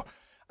yellow.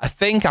 I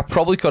think I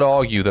probably could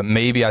argue that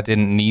maybe I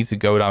didn't need to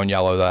go down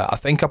yellow there. I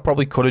think I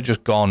probably could have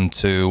just gone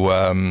to...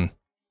 I'm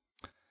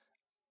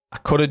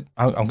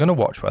going to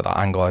watch where that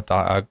angle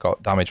I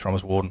got damage from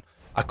as Warden.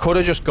 I could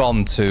have just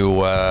gone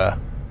to...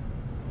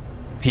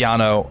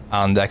 piano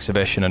and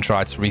exhibition and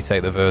tried to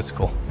retake the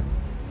vertical.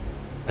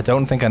 I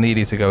don't think I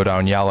needed to go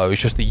down yellow. It's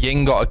just the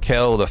Ying got a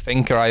kill, the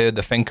Finker I heard,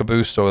 the Finker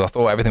boost, so I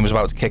thought everything was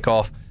about to kick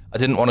off. I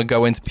didn't want to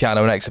go into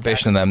piano and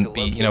exhibition and then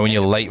be, you know, when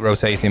you're late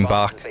rotating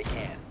back.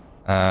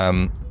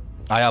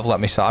 I have let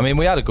me start. I mean,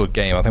 we had a good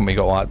game. I think we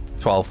got like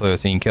 12,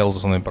 13 kills or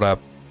something, but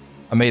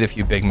I made a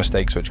few big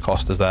mistakes which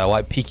cost us there,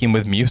 like peeking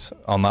with mute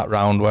on that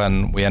round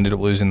when we ended up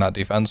losing that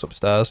defense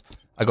upstairs.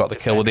 I got the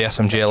kill with the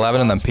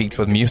SMG-11 and then peeked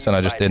with mute, and I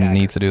just didn't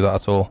need to do that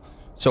at all.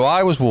 So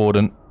I was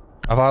Warden.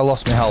 Have I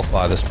lost my health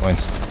by this point?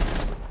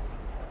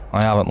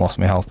 I haven't lost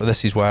my health, but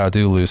this is where I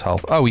do lose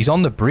health. Oh, he's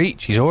on the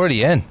breach. He's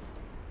already in.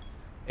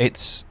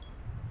 It's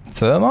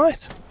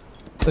thermite?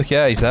 Look,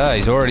 yeah, he's there.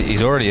 He's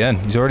already in.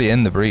 He's already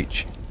in the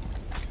breach.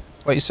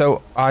 Wait,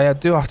 so I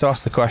do have to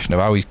ask the question of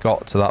how he's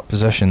got to that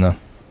position then.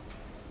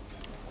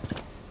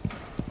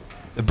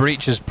 The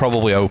breach is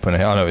probably open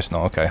here. Oh, no, it's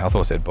not. Okay, I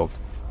thought it had bugged.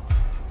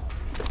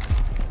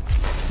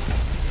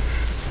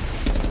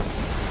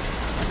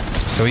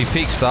 So he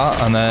peeks that,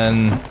 and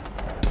then...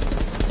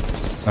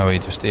 Oh, he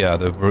just... Yeah,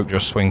 the Rook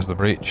just swings the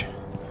breach.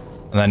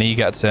 And then he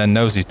gets in,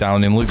 knows he's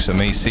down him, looks at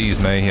me,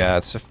 sees me.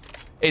 Yeah,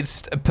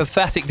 it's a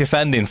pathetic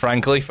defending,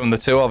 frankly, from the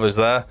two of us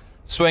there.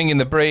 Swinging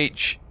the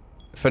breach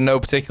for no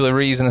particular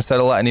reason instead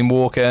of letting him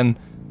walk in.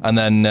 And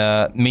then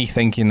me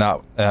thinking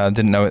that,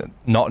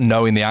 not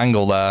knowing the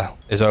angle there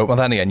is open. Well,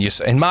 then again,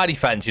 in my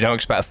defense, you don't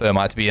expect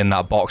Thermite to be in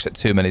that box at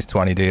 2 minutes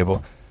 20, do you?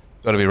 But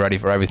Got to be ready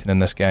for everything in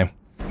this game.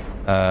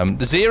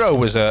 The Zero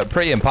was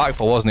pretty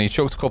impactful, wasn't he? He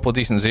chucked a couple of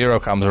decent Zero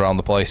cams around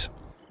the place.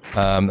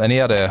 And he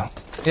had a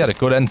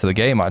good end to the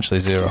game,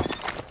 actually, Zero.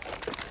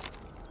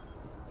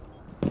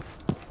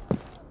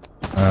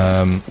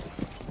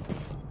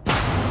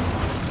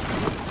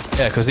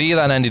 Yeah, because he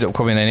then ended up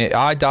coming in.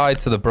 I died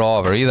to the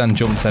Brava. He then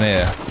jumped in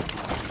here.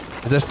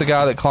 Is this the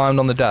guy that climbed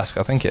on the desk?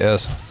 I think it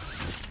is.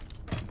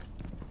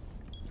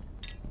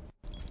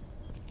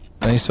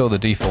 And he saw the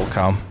default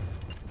cam.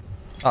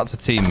 That's a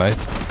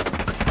teammate.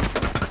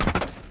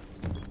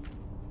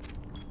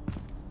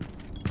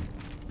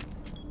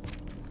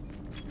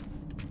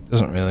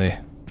 Doesn't really...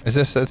 Is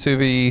this a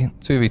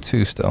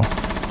 2v2 still?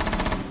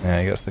 Yeah,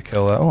 he gets the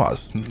kill there. Oh,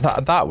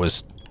 that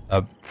was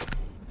a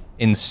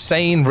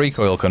insane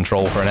recoil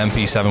control for an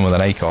MP7 with an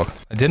ACOG.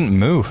 It didn't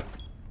move.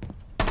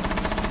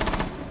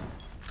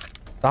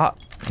 That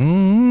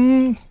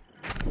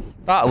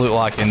looked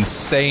like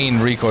insane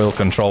recoil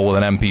control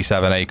with an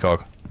MP7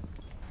 ACOG.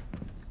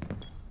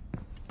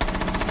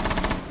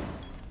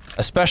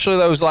 Especially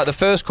those, like, the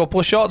first couple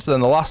of shots, but then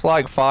the last,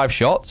 like, 5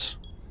 shots.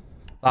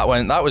 That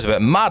was a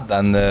bit mad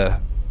then.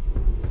 I'm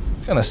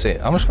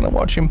just gonna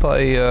watch him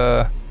play,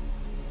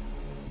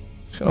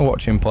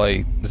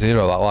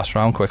 Zero that last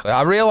round quickly.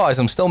 I realise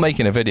I'm still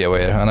making a video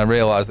here, and I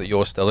realise that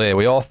you're still here.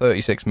 We are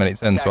 36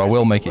 minutes in, so I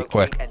will make it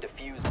quick.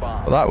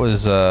 But that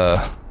was,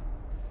 oh,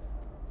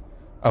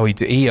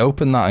 he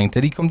opened that, and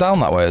did he come down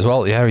that way as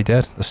well? Yeah, he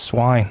did. The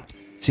swine.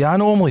 See, I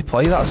normally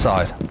play that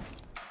side.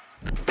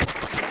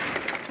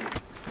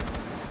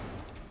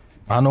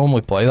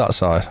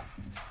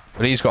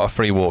 But he's got a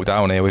free walk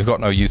down here. We've got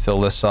no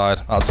util this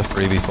side. That's a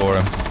freebie for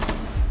him.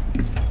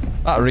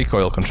 That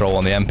recoil control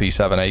on the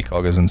MP7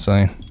 ACOG is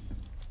insane.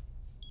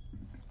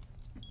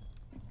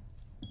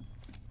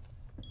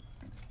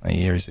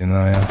 Here he's in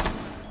there, yeah.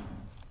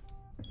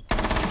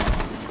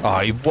 Oh,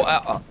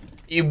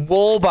 he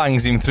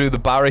wallbangs him through the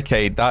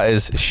barricade. That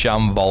is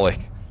shambolic.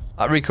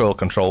 That recoil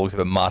control looks a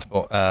bit mad,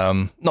 but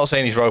not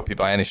saying he's ropey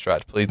by any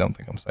stretch. Please don't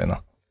think I'm saying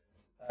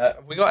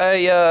that. We got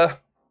a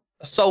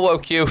solo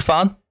queue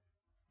fan.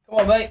 Come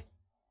on, mate.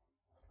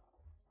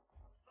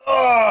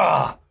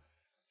 Oh,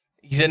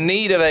 he's in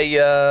need of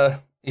a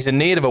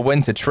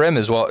winter trim,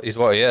 is what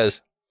he is.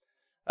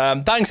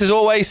 Thanks as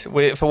always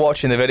for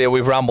watching the video.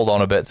 We've rambled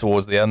on a bit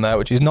towards the end there,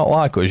 which is not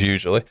like us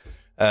usually.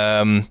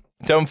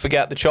 Don't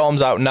forget the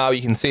charm's out now.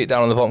 You can see it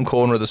down in the bottom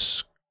corner of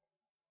the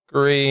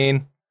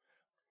screen.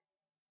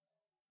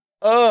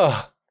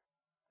 Oh,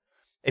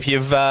 if you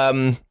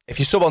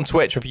sub on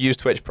Twitch or if you use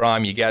Twitch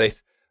Prime, you get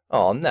it.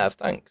 Oh, Nev,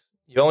 thanks.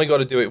 You only got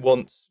to do it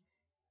once.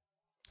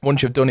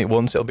 Once you've done it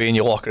once, it'll be in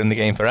your locker in the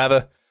game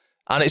forever.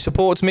 And it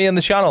supports me and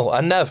the channel.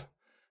 And Nev,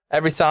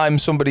 every time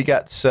someone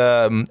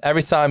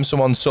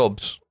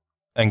subs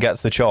and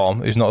gets the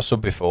charm, who's not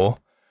subbed before,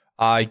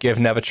 I give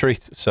Nev a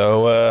treat.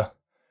 So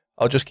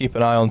I'll just keep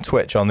an eye on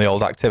Twitch on the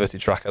old activity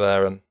tracker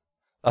there. And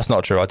that's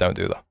not true, I don't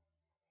do that.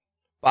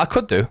 But I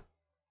could do.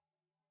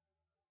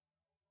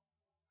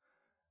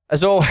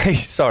 As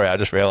always, sorry, I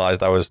just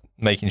realised I was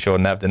making sure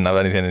Nev didn't have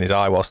anything in his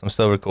eye whilst I'm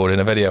still recording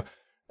a video.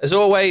 As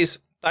always,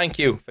 thank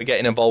you for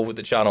getting involved with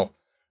the channel.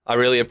 I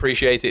really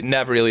appreciate it.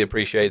 Nev really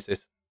appreciates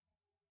it.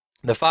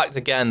 The fact,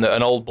 again, that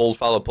an old bald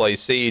fella plays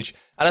Siege,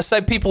 and I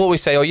said, people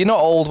always say, oh, you're not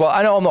old. Well,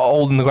 I know I'm not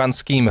old in the grand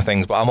scheme of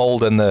things, but I'm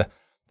old in the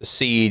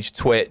Siege,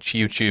 Twitch,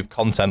 YouTube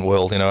content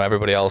world. You know,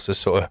 everybody else is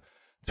sort of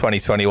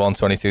 2021,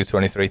 22,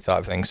 23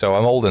 type thing. So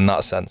I'm old in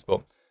that sense,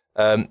 but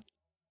I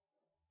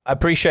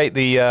appreciate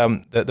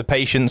the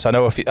patience. I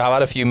know I've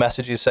had a few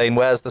messages saying,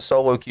 where's the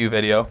solo queue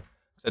video?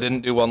 I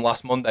didn't do one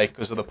last Monday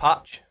because of the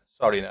patch.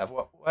 Sorry, Nev.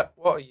 What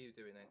are you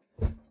doing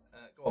here?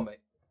 Go on, mate.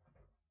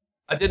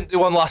 I didn't do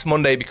one last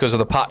Monday because of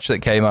the patch that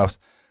came out.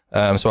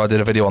 So I did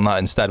a video on that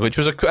instead, which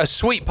was a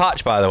sweet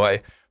patch, by the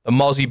way. The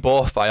Mozzie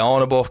buff,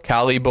 Iona buff,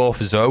 Kali buff,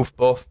 Zoph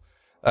buff.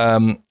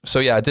 So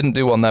yeah, I didn't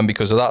do one then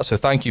because of that. So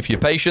thank you for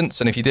your patience.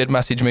 And if you did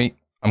message me,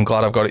 I'm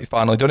glad I've got it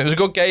finally done. It was a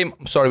good game.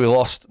 I'm sorry we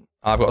lost.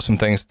 I've got some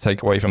things to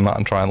take away from that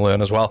and try and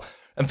learn as well.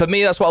 And for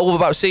me, that's what I love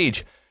about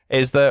Siege,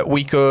 is that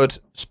we could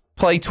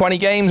play 20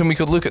 games and we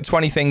could look at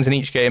 20 things in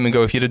each game and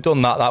go, if you'd have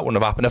done that, that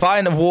wouldn't have happened. If I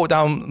hadn't have walked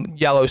down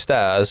yellow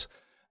stairs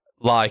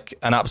like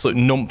an absolute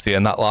numpty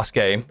in that last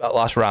game, that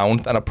last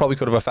round, then I probably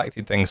could have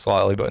affected things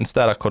slightly, but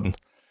instead I couldn't,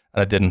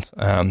 and I didn't.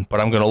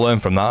 But I'm going to learn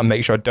from that and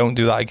make sure I don't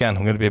do that again.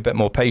 I'm going to be a bit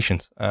more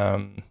patient.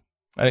 And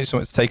it's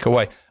something to take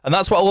away. And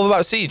that's what I love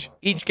about Siege.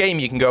 Each game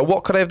you can go,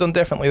 what could I have done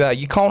differently there?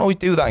 You can't always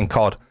do that in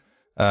COD.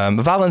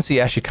 Valencia,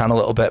 yes, you can a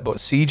little bit,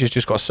 but Siege has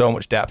just got so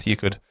much depth. You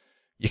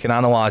can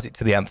analyze it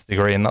to the nth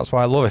degree, and that's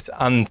why I love it.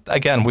 And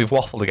again, we've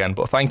waffled again,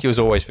 but thank you as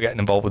always for getting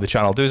involved with the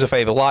channel. Do us a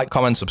favor, like,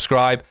 comment,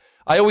 subscribe.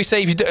 I always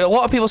say, a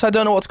lot of people say I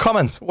don't know what to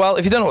comment. Well,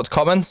 if you don't know what to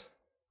comment,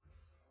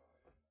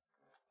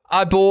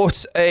 I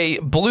bought a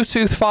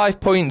Bluetooth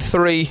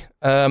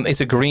 5.3.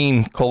 It's a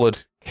green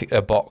coloured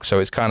box, so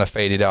it's kind of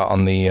faded out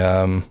on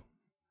the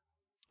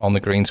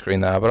green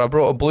screen there. But I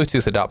brought a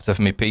Bluetooth adapter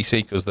for my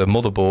PC because the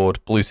motherboard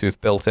Bluetooth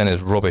built in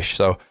is rubbish.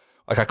 So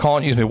like I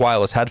can't use my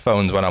wireless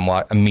headphones when I'm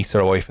like a meter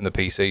away from the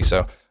PC.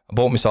 So I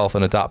bought myself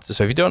an adapter.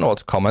 So if you don't know what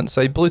to comment,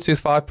 say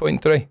Bluetooth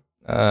 5.3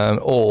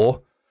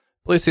 or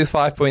Bluetooth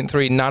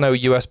 5.3 nano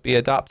USB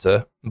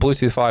adapter,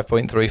 Bluetooth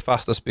 5.3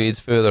 faster speeds,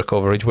 further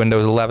coverage,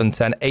 Windows 11,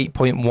 10,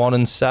 8.1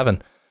 and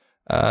 7.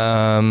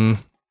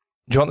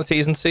 Do you want the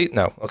T's and C's?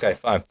 No. Okay,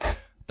 fine.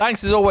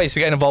 Thanks as always for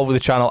getting involved with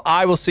the channel.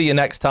 I will see you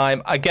next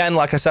time. Again,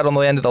 like I said on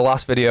the end of the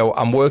last video,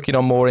 I'm working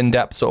on more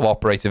in-depth sort of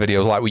operator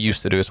videos like we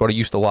used to do. It's what I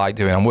used to like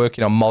doing. I'm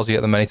working on Mozzie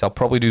at the minute. I'll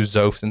probably do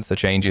Zoth since the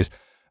changes.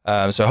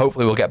 So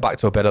hopefully we'll get back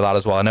to a bit of that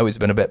as well. I know it's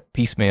been a bit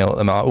piecemeal at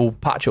the moment. Oh,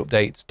 patch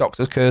updates,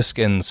 Doctor's Curse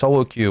skins,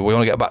 solo queue. We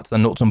want to get back to the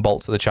nuts and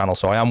bolts of the channel.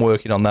 So I am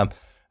working on them.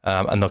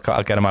 And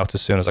I'll get them out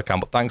as soon as I can.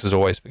 But thanks as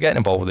always for getting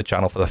involved with the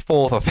channel for the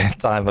 4th or 5th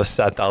time. I've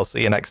said I'll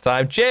see you next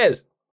time. Cheers!